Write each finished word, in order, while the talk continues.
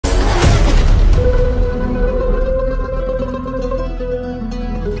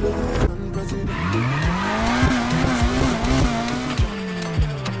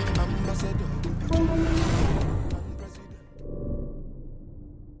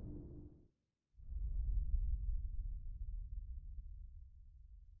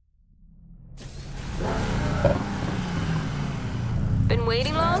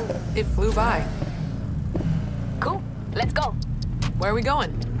long? It flew by. Cool. Let's go. Where are we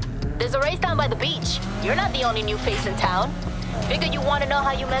going? There's a race down by the beach. You're not the only new face in town. Figure you want to know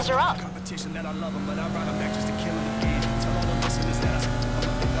how you measure up.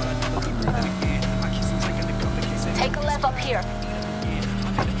 Take a left up here.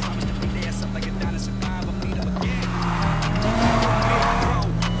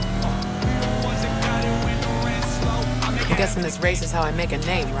 I'm guessing this race is how I make a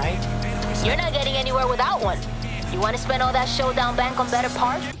name, right? You're not getting anywhere without one. You want to spend all that showdown bank on better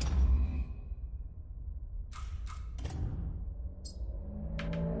parts?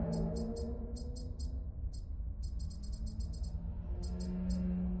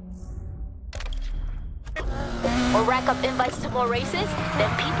 Or rack up invites to more races? Then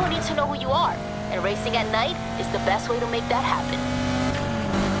people need to know who you are. And racing at night is the best way to make that happen.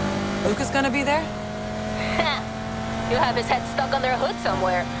 Luca's gonna be there? He'll have his head stuck under a hood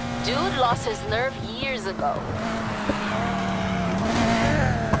somewhere. Dude lost his nerve years ago.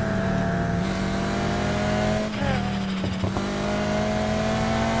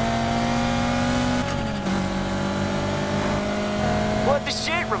 What the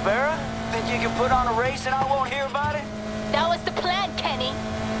shit, Rivera? Think you can put on a race and I won't hear about it? That was the plan, Kenny.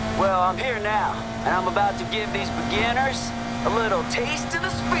 Well, I'm here now, and I'm about to give these beginners a little taste of the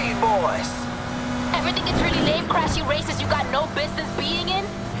speed boys. Everything gets really lame, crashy races you got no business being in?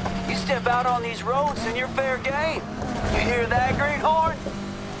 You step out on these roads and you're fair game. You hear that, Greenhorn?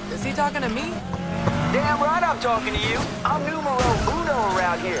 Is he talking to me? Damn right I'm talking to you. I'm numero uno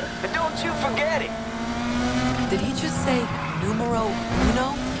around here, and don't you forget it. Did he just say numero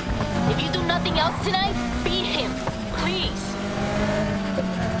uno? If you do nothing else tonight, beat him, please.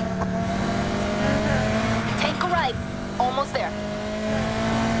 Take a right. Almost there.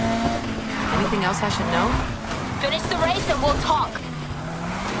 Anything else I should know? Finish the race and we'll talk.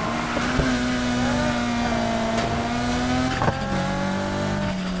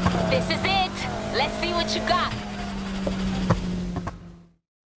 This is it. Let's see what you got.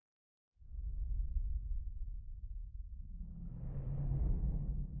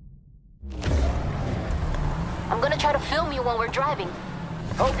 I'm gonna try to film you when we're driving.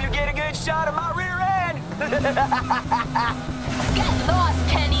 Hope you get a good shot of my rear end. Get lost,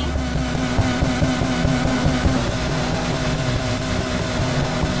 Kenny.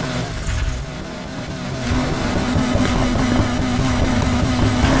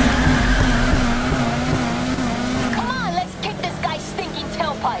 Come on, let's kick this guy's stinking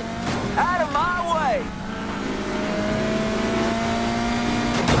tailpipe. Out of my way.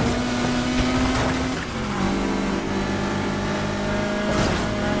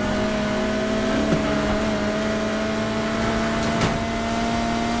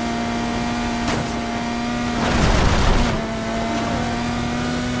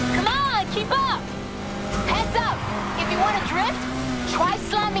 Come on, keep up. Heads up. If you want to drift, try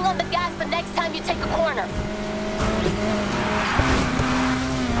slamming on the gas the next time you take a corner.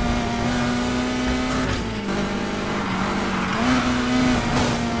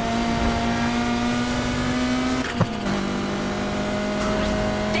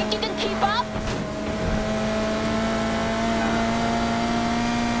 Think you can keep up?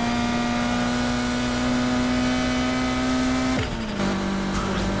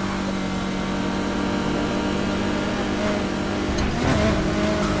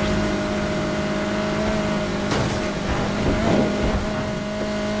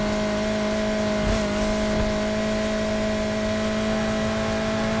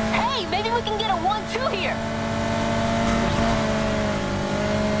 Hey, maybe we can get a 1-2 here.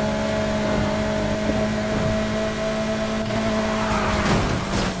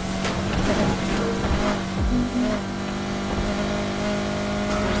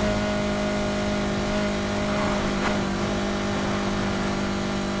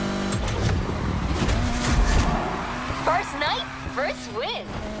 First night, first win.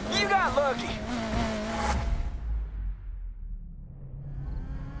 You got lucky.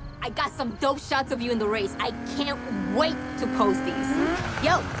 I got some dope shots of you in the race. I can't wait to post these.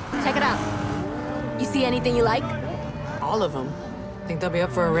 Yo, check it out. You see anything you like? All of them. Think they'll be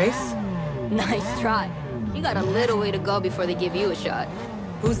up for a race? Nice try. You got a little way to go before they give you a shot.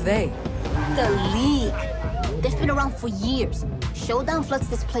 Who's they? The League. They've been around for years. Showdown floods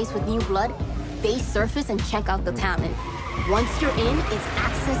this place with new blood. They surface and check out the town. And once you're in, it's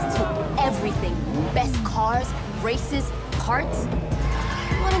access to everything. Best cars, races, parts.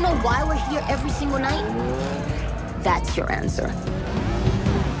 You wanna know why we're here every single night? That's your answer.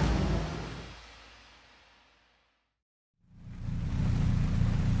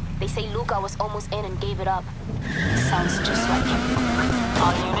 They say Luca was almost in and gave it up. Sounds just like him.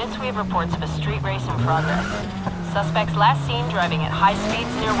 All units, we have reports of a street race in progress. Suspects last seen driving at high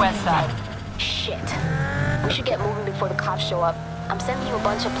speeds near West Side. Shit. We should get moving before the cops show up. I'm sending you a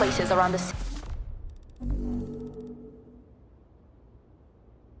bunch of places around the city.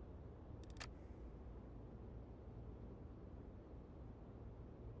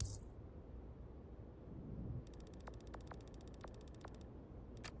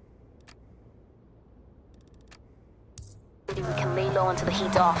 We can lay low until the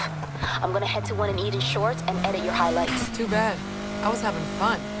heat's off. I'm gonna head to one and eat in shorts and edit your highlights. Too bad. I was having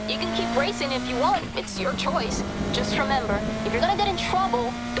fun. You can keep racing if you want. It's your choice. Just remember, if you're gonna get in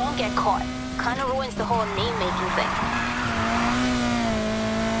trouble, don't get caught. Kinda ruins the whole name-making thing.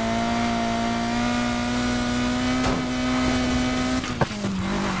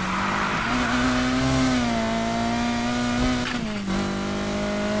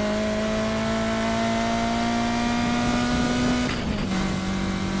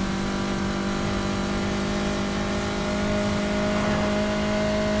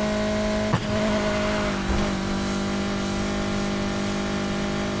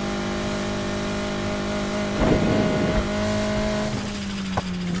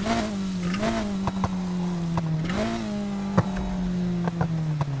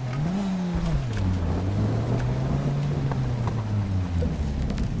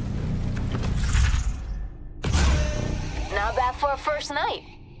 Not bad for a first night.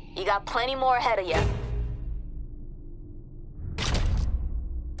 You got plenty more ahead of you.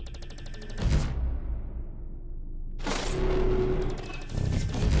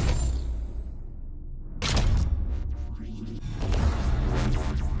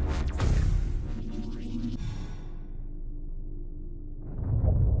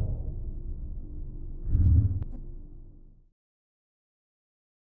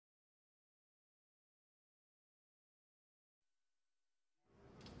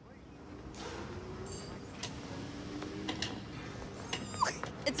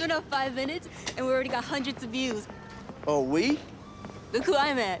 It's been up 5 minutes, and we already got hundreds of views. Oh, we? Look who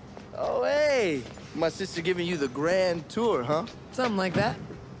I'm at. Oh, hey. My sister giving you the grand tour, huh? Something like that.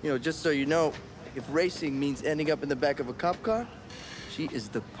 You know, just so you know, if racing means ending up in the back of a cop car, she is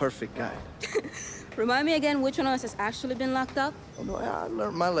the perfect guide. Remind me again which one of us has actually been locked up? Oh, no, I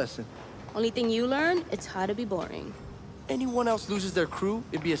learned my lesson. Only thing you learn, it's how to be boring. Anyone else loses their crew,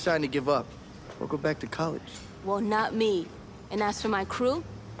 it'd be a sign to give up or go back to college. Well, not me. And as for my crew,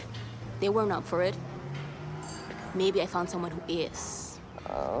 they weren't up for it. Maybe I found someone who is.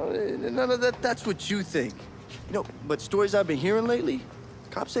 Oh, none of that, that's what you think. You know, but stories I've been hearing lately,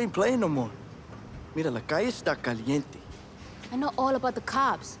 cops ain't playing no more. Mira, la calle está caliente. I know all about the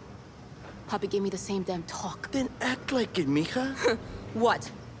cops. Poppy gave me the same damn talk. Then act like it, mija. What?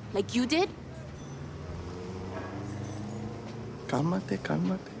 Like you did? Cálmate,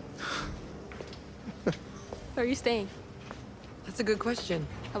 cálmate. Where are you staying? That's a good question.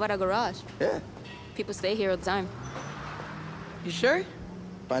 How about a garage? Yeah, People stay here all the time. You sure?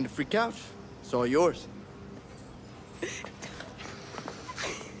 find a free couch. It's all yours.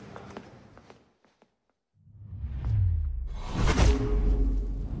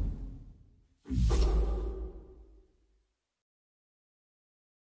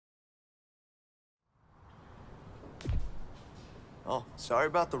 Oh, sorry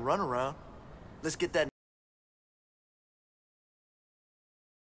about the runaround. Let's get that